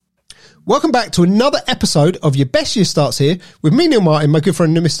Welcome back to another episode of Your Best Year Starts Here with me, Neil Martin, my good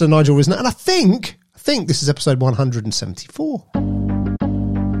friend Mr. Nigel Risner, and I think this is episode 174.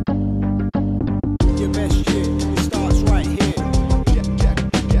 Your best year, it starts right here.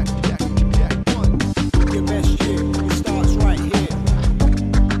 Your best year, it starts right here.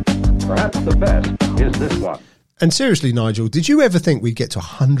 Perhaps the best is this one. And seriously, Nigel, did you ever think we'd get to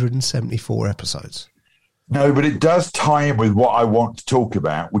 174 episodes? No, but it does tie in with what I want to talk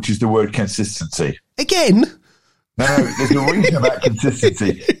about, which is the word consistency. Again? No, there's a reason about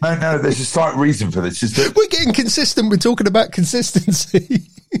consistency. No, there's a slight reason for this. Is that We're getting consistent with talking about consistency.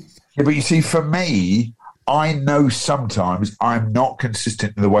 yeah, but you see, for me, I know sometimes I'm not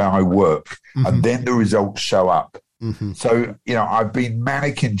consistent in the way I work, and then the results show up. So, I've been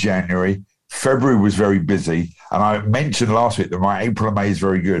manic in January. February was very busy, and I mentioned last week that my April and May is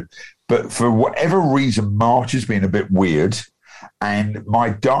very good. But for whatever reason, March has been a bit weird, and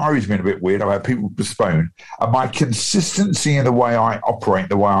my diary's been a bit weird. I've had people postpone, and my consistency in the way I operate,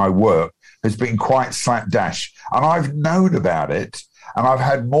 the way I work, has been quite slapdash. And I've known about it, and I've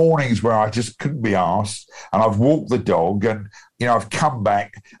had mornings where I just couldn't be asked, and I've walked the dog, and I've come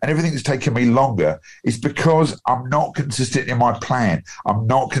back, and everything's taken me longer. It's because I'm not consistent in my plan. I'm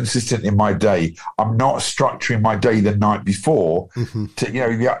not consistent in my day. I'm not structuring my day the night before. To the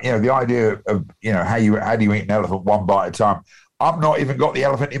idea of how do you eat an elephant one bite at a time. I've not even got the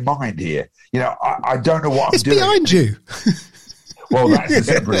elephant in mind here. I don't know what It's I'm doing. behind you. Well, that's a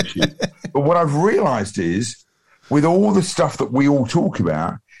separate issue. But what I've realised is, with all the stuff that we all talk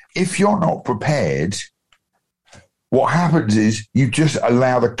about, if you're not prepared, what happens is you just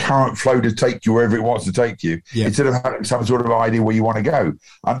allow the current flow to take you wherever it wants to take you, instead of having some sort of idea where you want to go.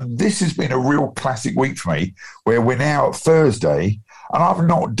 And this has been a real classic week for me, where we're now at Thursday, and I've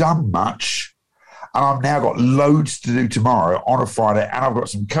not done much, and I've now got loads to do tomorrow on a Friday, and I've got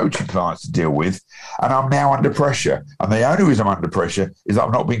some coaching clients to deal with, and I'm now under pressure. And the only reason I'm under pressure is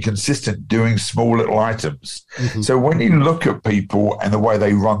I've not been consistent doing small little items. So when you look at people and the way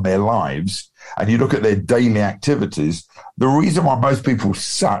they run their lives, and you look at their daily activities, the reason why most people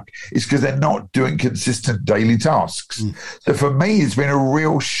suck is because they're not doing consistent daily tasks. So for me, it's been a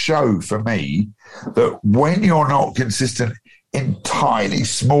real show for me that when you're not consistent in tiny,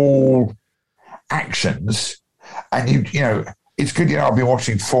 small actions, and it's good, I've been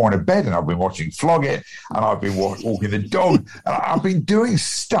watching Four in a Bed, and I've been watching Flog It, and I've been walking the dog, and I've been doing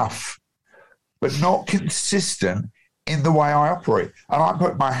stuff, but not consistent in the way I operate. And I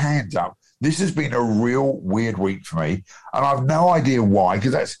put my hands up. This has been a real weird week for me, and I've no idea why,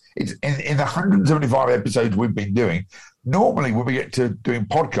 because it's in the 175 episodes we've been doing. Normally, when we get to doing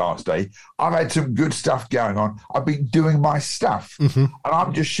podcast day, I've had some good stuff going on. I've been doing my stuff, and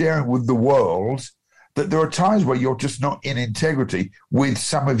I'm just sharing with the world that there are times where you're just not in integrity with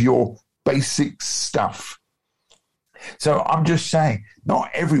some of your basic stuff. So I'm just saying,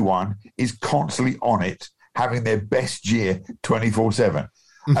 not everyone is constantly on it, having their best year 24/7.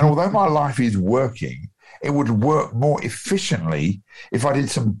 And although my life is working, it would work more efficiently if I did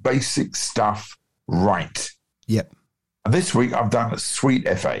some basic stuff right. Yep. And this week I've done a sweet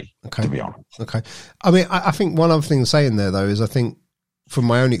FA, to be honest. Okay. I mean, I think one other thing to say in there, though, is I think from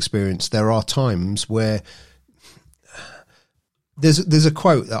my own experience, there are times where there's a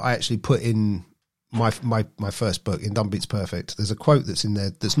quote that I actually put in my first book, In Done Beats Perfect. There's a quote that's in there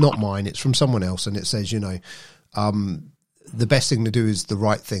that's not mine. It's from someone else, and it says, the best thing to do is the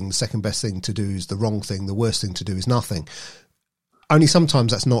right thing. The second best thing to do is the wrong thing. The worst thing to do is nothing. Only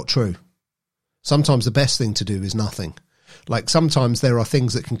sometimes that's not true. Sometimes the best thing to do is nothing. Like sometimes there are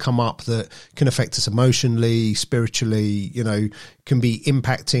things that can come up that can affect us emotionally, spiritually, can be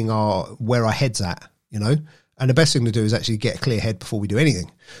impacting where our head's at, And the best thing to do is actually get a clear head before we do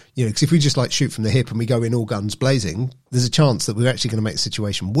anything. Because if we just shoot from the hip and we go in all guns blazing, there's a chance that we're actually going to make the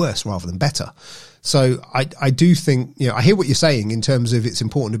situation worse rather than better. So I do think, I hear what you're saying in terms of it's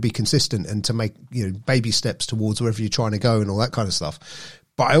important to be consistent and to make, baby steps towards wherever you're trying to go and all that kind of stuff.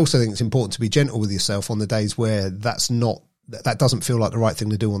 But I also think it's important to be gentle with yourself on the days where that doesn't feel like the right thing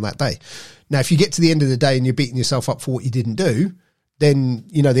to do on that day. Now, if you get to the end of the day and you're beating yourself up for what you didn't do, then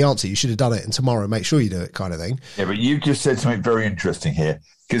you know the answer. You should have done it, and tomorrow make sure you do it, kind of thing. Yeah, but you've just said something very interesting here,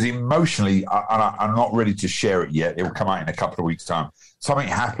 because emotionally, I'm not ready to share it yet. It will come out in a couple of weeks' time. Something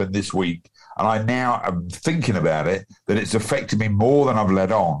happened this week, and I now am thinking about it, that it's affected me more than I've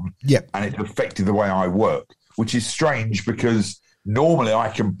let on, and it's affected the way I work, which is strange because normally I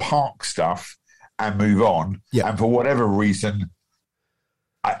can park stuff and move on, and for whatever reason,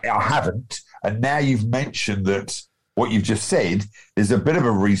 I haven't. And now you've mentioned that what you've just said, there's a bit of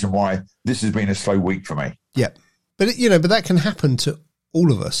a reason why this has been a slow week for me. Yeah. But, but that can happen to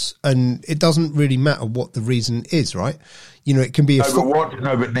all of us, and it doesn't really matter what the reason is, right? You know, it can be a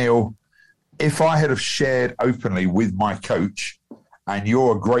but Neil, if I had have shared openly with my coach, and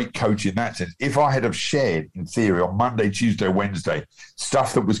you're a great coach in that sense, if I had have shared, in theory, on Monday, Tuesday, Wednesday,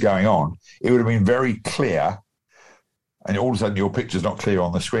 stuff that was going on, it would have been very clear. And all of a sudden, your picture's not clear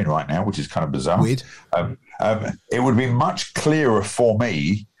on the screen right now, which is kind of bizarre. Weird. It would be much clearer for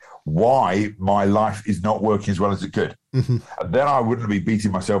me why my life is not working as well as it could. Mm-hmm. And then I wouldn't be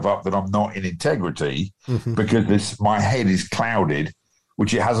beating myself up that I'm not in integrity because my head is clouded,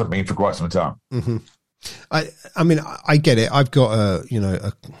 which it hasn't been for quite some time. Mm-hmm. I mean, I get it. I've got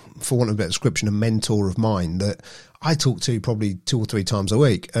for want of a better description, a mentor of mine that I talk to probably 2 or 3 times a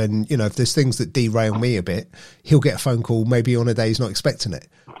week. And, you know, if there's things that derail me a bit, he'll get a phone call maybe on a day he's not expecting it,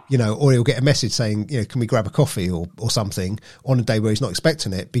 you know, or he'll get a message saying, you know, can we grab a coffee or something on a day where he's not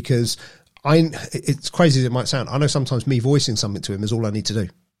expecting it? Because it's crazy as it might sound, I know sometimes me voicing something to him is all I need to do.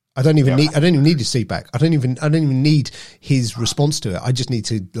 I don't even need his feedback. I don't even need his response to it. I just need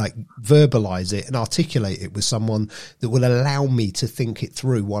to like verbalize it and articulate it with someone that will allow me to think it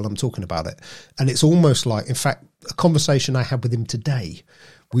through while I'm talking about it. And it's almost like, in fact, a conversation I had with him today,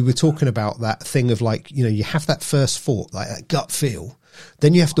 we were talking about that thing of like, you know, you have that first thought, like that gut feel,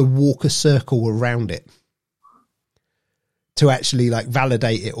 then you have to walk a circle around it to actually like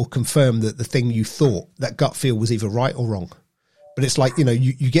validate it or confirm that the thing you thought, that gut feel, was either right or wrong. But it's like, you know,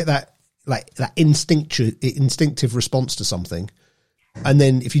 you get that like that instinctive response to something. And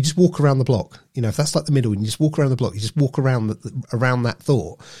then if you just walk around the block, you know, if that's like the middle and you just walk around the block, you just walk around around that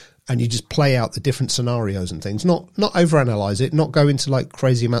thought and you just play out the different scenarios and things, not overanalyze it, not go into like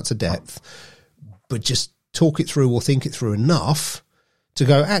crazy amounts of depth, but just talk it through or think it through enough to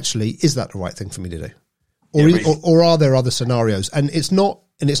go, actually, is that the right thing for me to do? Or are there other scenarios? And it's not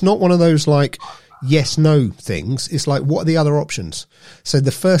one of those like, yes, no things. It's like, what are the other options? So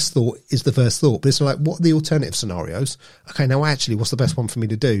the first thought is the first thought, but it's like, what are the alternative scenarios? Okay, now actually, what's the best one for me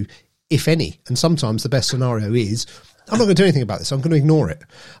to do, if any? And sometimes the best scenario is, I'm not going to do anything about this. I'm going to ignore it.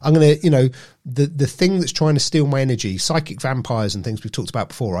 I'm going to, you know, the thing that's trying to steal my energy, psychic vampires and things we've talked about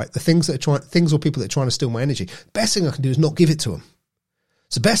before, right? The things or people that are trying to steal my energy. Best thing I can do is not give it to them.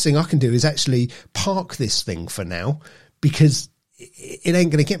 So the best thing I can do is actually park this thing for now, because it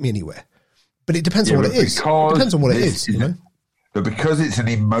ain't going to get me anywhere. But it depends on what it is. It depends on what it is, you know? But because it's an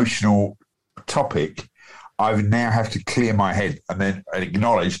emotional topic, I now have to clear my head and then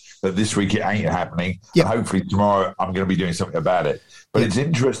acknowledge that this week it ain't happening. Yep. And hopefully tomorrow I'm going to be doing something about it. But It's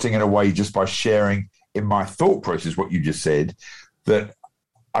interesting in a way, just by sharing in my thought process what you just said, that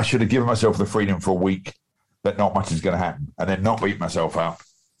I should have given myself the freedom for a week that not much is going to happen and then not beat myself up.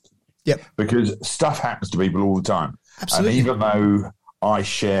 Yep. Because stuff happens to people all the time. Absolutely. And even though I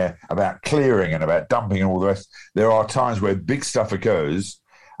share about clearing and about dumping and all the rest, there are times where big stuff occurs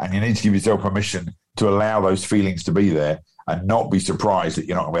and you need to give yourself permission to allow those feelings to be there and not be surprised that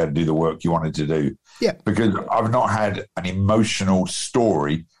you're not going to be able to do the work you wanted to do. Yeah. Because I've not had an emotional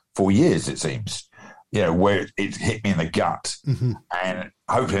story for years, it seems, you know, where it's hit me in the gut. Mm-hmm. And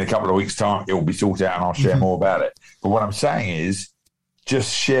hopefully in a couple of weeks' time, it will be sorted out and I'll share more about it. But what I'm saying is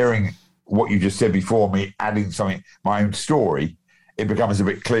just sharing what you just said before, me adding something, my own story, it becomes a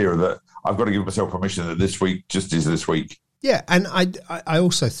bit clearer that I've got to give myself permission that this week just is this week. Yeah, and I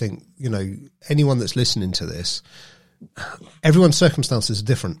also think, you know, anyone that's listening to this, everyone's circumstances are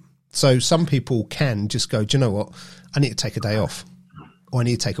different. So some people can just go, do you know what, I need to take a day off or I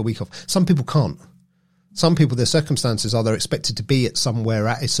need to take a week off. Some people can't. Some people, their circumstances are they're expected to be at somewhere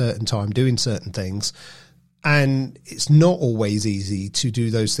at a certain time doing certain things, and it's not always easy to do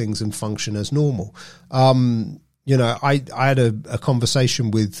those things and function as normal. You know, I had a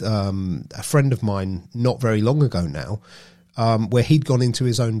conversation with a friend of mine not very long ago now, where he'd gone into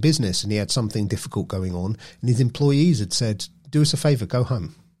his own business and he had something difficult going on, and his employees had said, do us a favor, go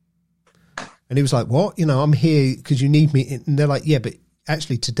home. And he was like, what? You know, I'm here because you need me. And they're like, yeah, but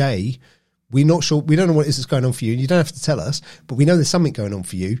actually today, we're not sure. We don't know what it is that's going on for you. You don't have to tell us, but we know there's something going on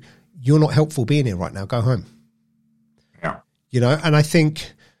for you. You're not helpful being here right now. Go home. Yeah. You know, and I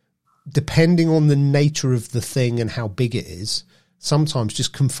think depending on the nature of the thing and how big it is, sometimes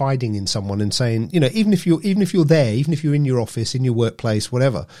just confiding in someone and saying, you know, even if you're there, even if you're in your office, in your workplace,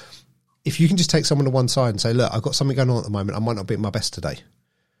 whatever, if you can just take someone to one side and say, look, I've got something going on at the moment. I might not be at my best today.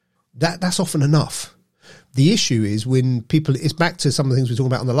 That's often enough. The issue is when people, it's back to some of the things we were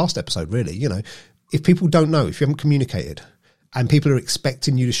talking about on the last episode, really. You know, if people don't know, if you haven't communicated and people are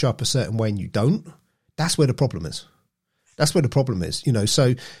expecting you to show up a certain way and you don't, that's where the problem is. That's where the problem is, you know.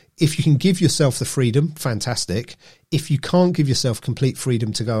 So if you can give yourself the freedom, fantastic. If you can't give yourself complete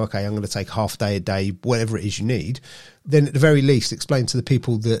freedom to go, okay, I'm going to take half a day, whatever it is you need, then at the very least explain to the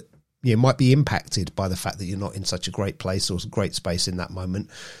people that might be impacted by the fact that you're not in such a great place or a great space in that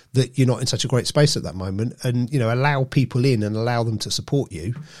moment, that you're not in such a great space at that moment, and, you know, allow people in and allow them to support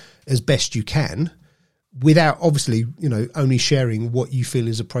you as best you can without obviously, you know, only sharing what you feel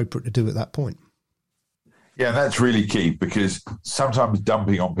is appropriate to do at that point. Yeah, that's really key, because sometimes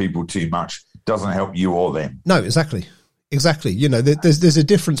dumping on people too much doesn't help you or them. No, exactly. You know, there's a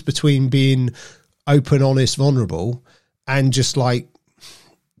difference between being open, honest, vulnerable, and just like,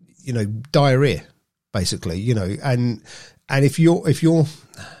 you know, diarrhea, basically, you know, and if you're,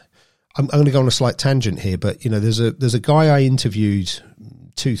 I'm going to go on a slight tangent here, but, you know, there's a guy I interviewed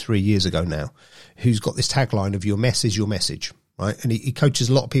 2-3 years ago now, who's got this tagline of "Your mess is your message." Right. And he coaches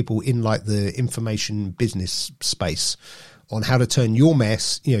a lot of people in like the information business space on how to turn your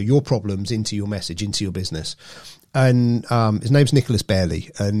mess, you know, your problems into your message, into your business. And his name's Nicholas Bailey.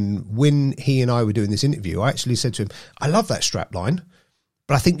 And when he and I were doing this interview, I actually said to him, I love that strap line,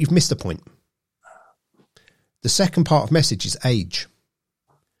 but I think you've missed the point. The second part of message is age.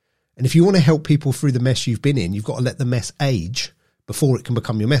 And if you want to help people through the mess you've been in, you've got to let the mess age before it can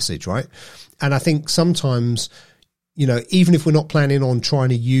become your message, right? And I think sometimes, you know, even if we're not planning on trying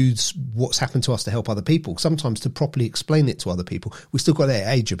to use what's happened to us to help other people, sometimes to properly explain it to other people, we still got to let it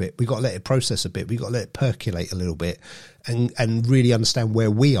age a bit. We've got to let it process a bit. We've got to let it percolate a little bit and really understand where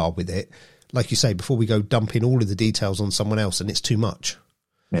we are with it. Like you say, before we go dumping all of the details on someone else and it's too much.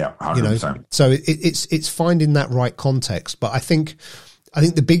 Yeah, 100%. You know? So it's finding that right context. But I think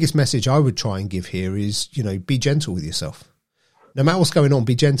the biggest message I would try and give here is, you know, be gentle with yourself. No matter what's going on,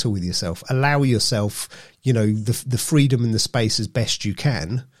 be gentle with yourself. Allow yourself, you know, the freedom and the space as best you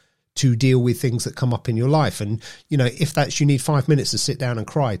can to deal with things that come up in your life. And, you know, if that's you need 5 minutes to sit down and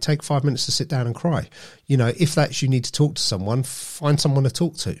cry, take 5 minutes to sit down and cry. You know, if that's you need to talk to someone, find someone to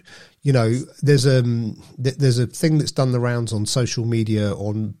talk to. You know, there's a thing that's done the rounds on social media,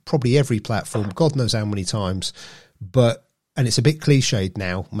 on probably every platform, God knows how many times, and it's a bit cliched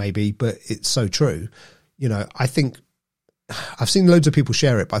now, maybe, but it's so true. You know, I think I've seen loads of people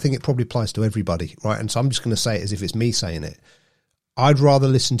share it, but I think it probably applies to everybody, right? And so I'm just going to say it as if it's me saying it. I'd rather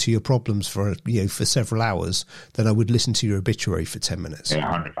listen to your problems for several hours than I would listen to your obituary for 10 minutes.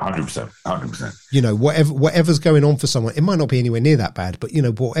 Yeah, 100%. You know, whatever's going on for someone, it might not be anywhere near that bad, but, you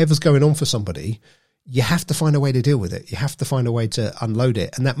know, whatever's going on for somebody, you have to find a way to deal with it. You have to find a way to unload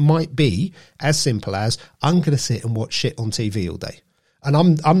it. And that might be as simple as, I'm going to sit and watch shit on TV all day.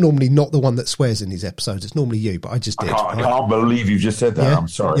 And I'm normally not the one that swears in these episodes. It's normally you, but I just did. I can't believe you just said that. Yeah? I'm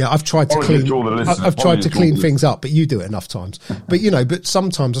sorry. Yeah, I've tried to clean things up, but you do it enough times. But, you know, but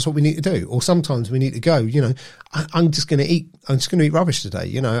sometimes that's what we need to do. Or sometimes we need to go, you know, I'm just going to eat rubbish today.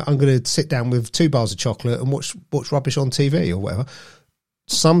 You know, I'm going to sit down with 2 bars of chocolate and watch rubbish on TV or whatever.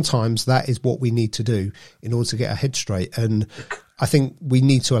 Sometimes that is what we need to do in order to get our head straight. And I think we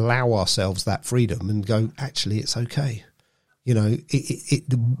need to allow ourselves that freedom and go, actually, it's okay. You know,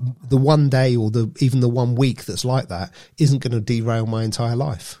 the one day or even the 1 week that's like that isn't going to derail my entire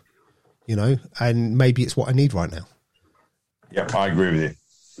life, you know, and maybe it's what I need right now. Yeah, I agree with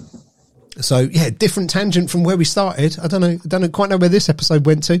you. So, yeah, different tangent from where we started. I don't quite know where this episode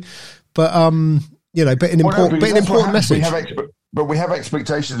went to, but, you know, but an important message. But we have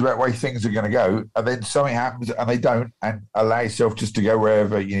expectations about where things are going to go, and then something happens and they don't, and allow yourself just to go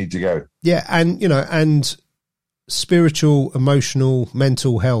wherever you need to go. Yeah, and, you know, and spiritual, emotional,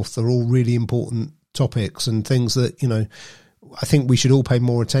 mental health are all really important topics and things that, you know, I think we should all pay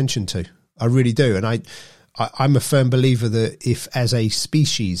more attention to. I really do. And I'm a firm believer that if as a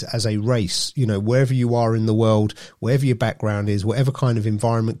species, as a race, you know, wherever you are in the world, wherever your background is, whatever kind of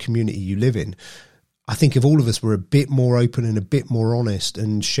environment, community you live in, I think if all of us were a bit more open and a bit more honest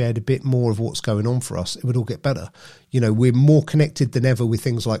and shared a bit more of what's going on for us, it would all get better. You know, we're more connected than ever with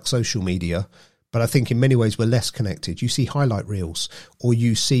things like social media. But I think in many ways we're less connected. You see highlight reels, or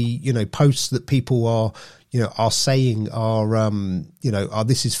you see, you know, posts that people are saying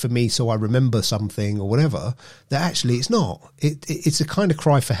this is for me, so I remember something or whatever. That actually it's not. It's a kind of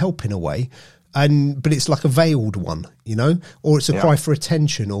cry for help in a way, but it's like a veiled one, you know, or it's a cry for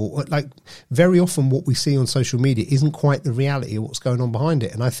attention, or like very often what we see on social media isn't quite the reality of what's going on behind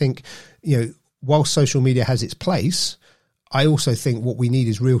it. And I think, you know, while social media has its place, I also think what we need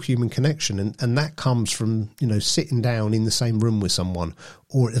is real human connection. And that comes from, you know, sitting down in the same room with someone,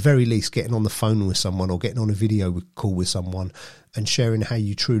 or at the very least getting on the phone with someone or getting on a video call with someone and sharing how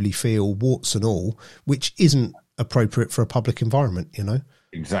you truly feel, warts and all, which isn't appropriate for a public environment, you know.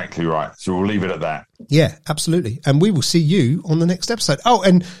 Exactly right. So we'll leave it at that. Yeah, absolutely. And we will see you on the next episode. Oh,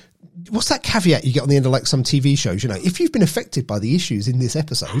 and what's that caveat you get on the end of like some TV shows? You know, if you've been affected by the issues in this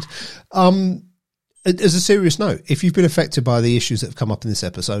episode, as a serious note, if you've been affected by the issues that have come up in this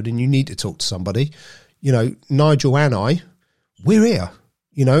episode and you need to talk to somebody, you know, Nigel and I, we're here,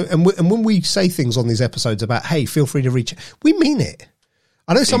 you know, and when we say things on these episodes about, hey, feel free to reach, we mean it.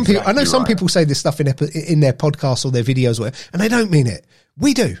 I know some people say this stuff in their podcasts or their videos, or whatever, and they don't mean it.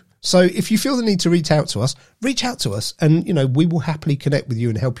 We do. So if you feel the need to reach out to us, and you know we will happily connect with you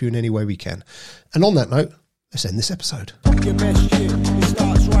and help you in any way we can. And on that note, let's end this episode. Your best shit, it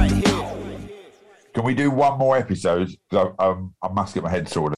starts right here. Can we do one more episode? 'Cause I must get my head sorted.